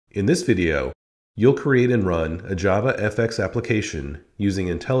In this video, you'll create and run a JavaFX application using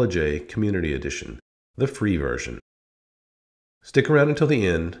IntelliJ Community Edition, the free version. Stick around until the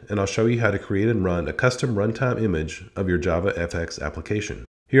end, and I'll show you how to create and run a custom runtime image of your JavaFX application.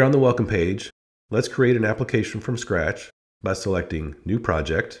 Here on the welcome page, let's create an application from scratch by selecting New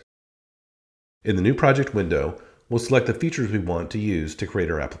Project. In the New Project window, we'll select the features we want to use to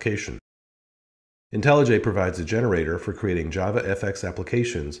create our application. IntelliJ provides a generator for creating JavaFX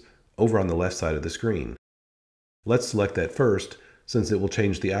applications over on the left side of the screen. Let's select that first, since it will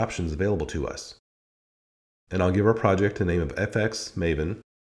change the options available to us. And I'll give our project the name of FX Maven.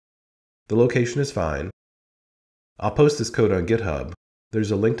 The location is fine. I'll post this code on GitHub.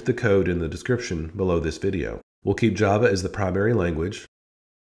 There's a link to the code in the description below this video. We'll keep Java as the primary language.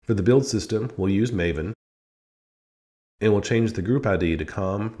 For the build system, we'll use Maven. And we'll change the group ID to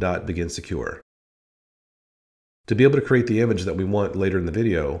com.beginsecure. To be able to create the image that we want later in the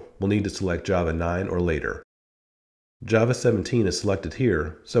video, we'll need to select Java 9 or later. Java 17 is selected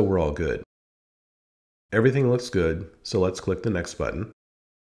here, so we're all good. Everything looks good, so let's click the Next button.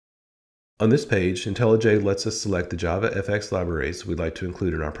 On this page, IntelliJ lets us select the JavaFX libraries we'd like to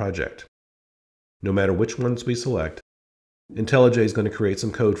include in our project. No matter which ones we select, IntelliJ is going to create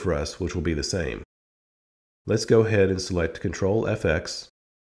some code for us which will be the same. Let's go ahead and select Control FX.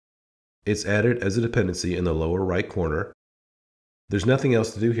 It's added as a dependency in the lower right corner. There's nothing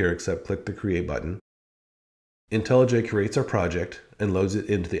else to do here except click the Create button. IntelliJ creates our project and loads it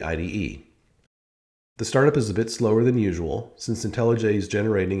into the IDE. The startup is a bit slower than usual since IntelliJ is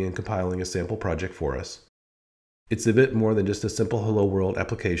generating and compiling a sample project for us. It's a bit more than just a simple Hello World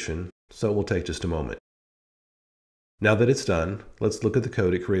application, so it will take just a moment. Now that it's done, let's look at the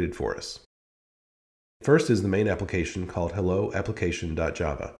code it created for us. First is the main application called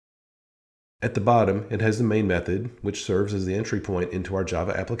helloapplication.java. At the bottom, it has the main method, which serves as the entry point into our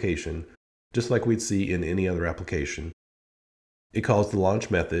Java application, just like we'd see in any other application. It calls the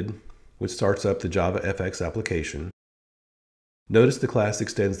launch method, which starts up the JavaFX application. Notice the class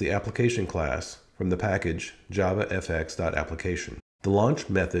extends the application class from the package javafx.application. The launch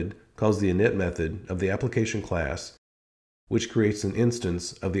method calls the init method of the application class, which creates an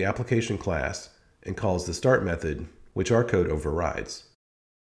instance of the application class and calls the start method, which our code overrides.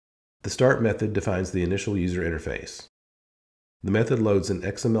 The start method defines the initial user interface. The method loads an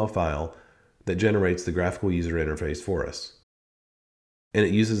XML file that generates the graphical user interface for us. And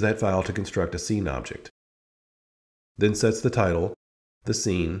it uses that file to construct a scene object. Then sets the title, the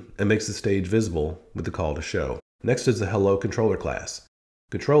scene, and makes the stage visible with the call to show. Next is the Hello Controller class.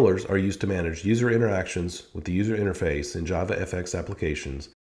 Controllers are used to manage user interactions with the user interface in JavaFX applications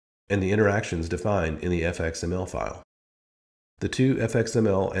and the interactions defined in the fxml file. The two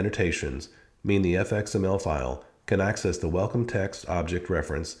fxml annotations mean the fxml file can access the welcome text object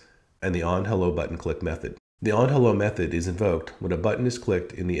reference and the onHello button click method. The onHello method is invoked when a button is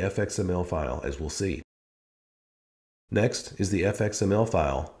clicked in the fxml file, as we'll see. Next is the fxml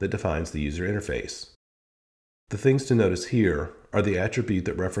file that defines the user interface. The things to notice here are the attribute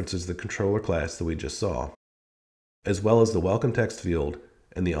that references the controller class that we just saw, as well as the welcome text field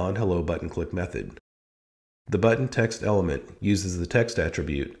and the onHello button click method. The button text element uses the text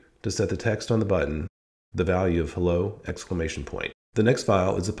attribute to set the text on the button, the value of hello! The next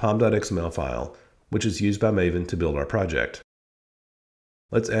file is a pom.xml file, which is used by Maven to build our project.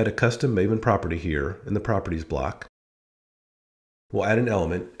 Let's add a custom Maven property here in the properties block. We'll add an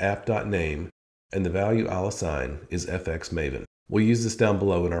element, app.name, and the value I'll assign is fxmaven. We'll use this down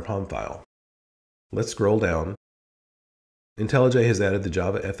below in our POM file. Let's scroll down. IntelliJ has added the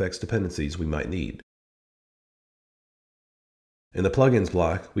JavaFX dependencies we might need. In the plugins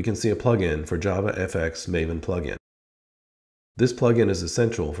block, we can see a plugin for JavaFX Maven plugin. This plugin is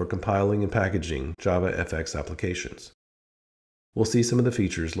essential for compiling and packaging JavaFX applications. We'll see some of the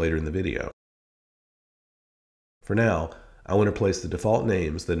features later in the video. For now, I want to replace the default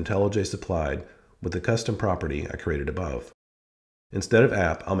names that IntelliJ supplied with the custom property I created above. Instead of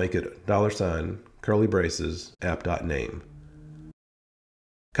app, I'll make it $, curly braces, app.name.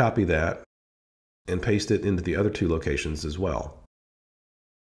 Copy that and paste it into the other two locations as well.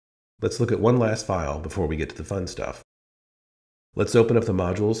 Let's look at one last file before we get to the fun stuff. Let's open up the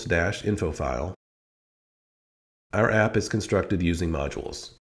modules-info file. Our app is constructed using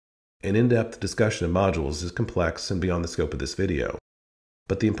modules. An in-depth discussion of modules is complex and beyond the scope of this video.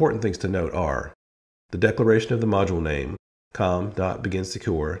 But the important things to note are the declaration of the module name,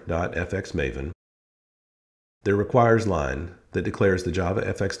 com.beginsecure.fxmaven, the requires line that declares the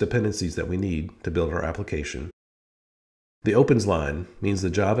JavaFX dependencies that we need to build our application, The opens line means the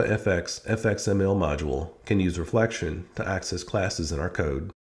JavaFX fxml module can use reflection to access classes in our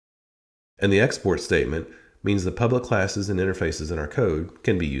code. And the export statement means the public classes and interfaces in our code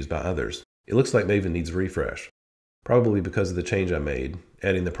can be used by others. It looks like Maven needs a refresh, probably because of the change I made.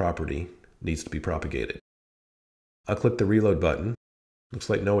 Adding the property needs to be propagated. I'll click the reload button. Looks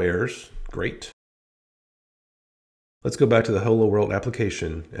like no errors. Great. Let's go back to the Hello World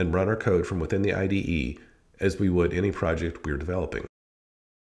application and run our code from within the IDE as we would any project we're developing.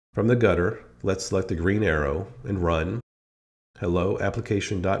 From the gutter, let's select the green arrow and run hello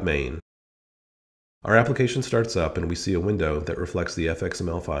application.main. Our application starts up and we see a window that reflects the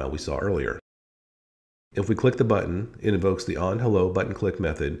fxml file we saw earlier. If we click the button, it invokes the onHello button click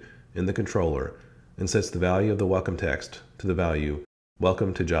method in the controller and sets the value of the welcome text to the value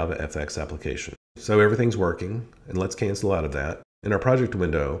welcome to JavaFX application. So everything's working, and let's cancel out of that. In our project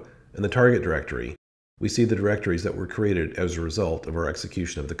window, in the target directory, we see the directories that were created as a result of our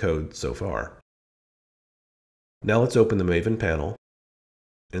execution of the code so far. Now let's open the Maven panel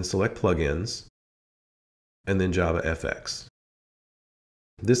and select Plugins, and then JavaFX.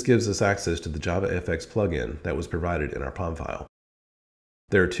 This gives us access to the JavaFX plugin that was provided in our POM file.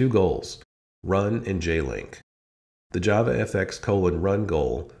 There are two goals, run and JLink. The JavaFX :run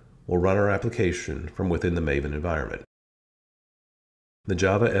goal will run our application from within the Maven environment. The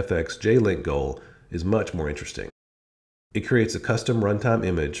JavaFX JLink goal is much more interesting. It creates a custom runtime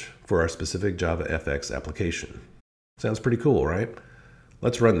image for our specific JavaFX application. Sounds pretty cool, right?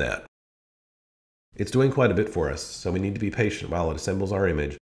 Let's run that. It's doing quite a bit for us, so we need to be patient while it assembles our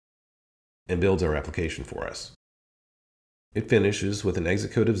image and builds our application for us. It finishes with an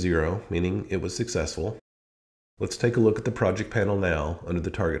exit code of 0, meaning it was successful. Let's take a look at the project panel now under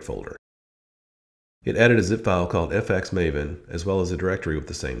the target folder. It added a zip file called fxmaven as well as a directory with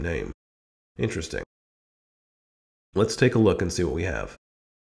the same name. Interesting. Let's take a look and see what we have.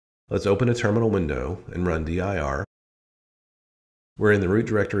 Let's open a terminal window and run dir. We're in the root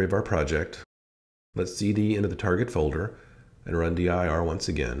directory of our project. Let's cd into the target folder and run dir once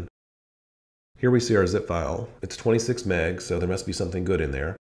again. Here we see our zip file. It's 26 meg, so there must be something good in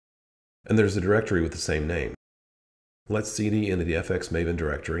there. And there's a directory with the same name. Let's cd into the fxmaven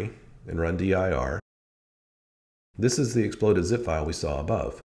directory and run dir. This is the exploded zip file we saw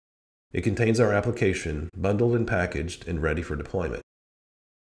above. It contains our application bundled and packaged and ready for deployment.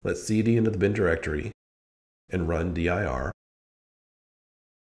 Let's cd into the bin directory and run dir.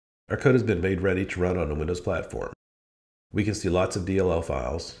 Our code has been made ready to run on a Windows platform. We can see lots of DLL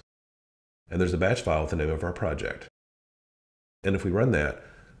files, and there's a batch file with the name of our project. And if we run that,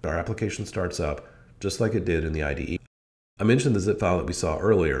 our application starts up just like it did in the IDE. I mentioned the zip file that we saw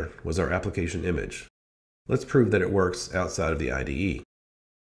earlier was our application image. Let's prove that it works outside of the IDE.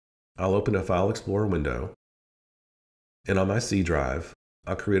 I'll open a File Explorer window, and on my C drive,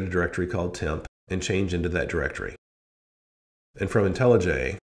 I'll create a directory called temp and change into that directory. And from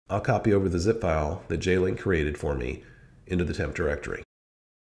IntelliJ, I'll copy over the zip file that JLink created for me into the temp directory.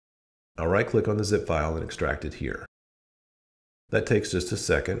 I'll right-click on the zip file and extract it here. That takes just a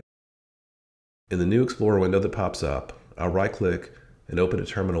second. In the new Explorer window that pops up, I'll right-click and open a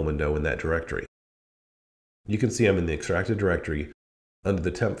terminal window in that directory. You can see I'm in the extracted directory under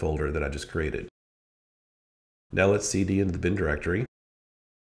the temp folder that I just created. Now let's cd into the bin directory,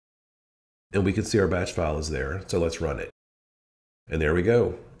 and we can see our batch file is there, so let's run it. And there we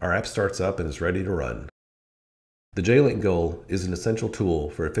go. Our app starts up and is ready to run. The JLink goal is an essential tool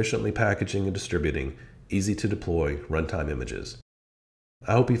for efficiently packaging and distributing easy-to-deploy runtime images.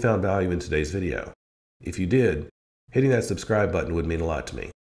 I hope you found value in today's video. If you did, hitting that subscribe button would mean a lot to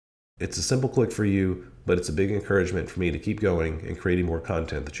me. It's a simple click for you, but it's a big encouragement for me to keep going and creating more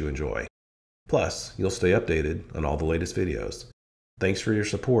content that you enjoy. Plus, you'll stay updated on all the latest videos. Thanks for your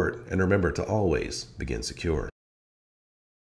support, and remember to always begin secure.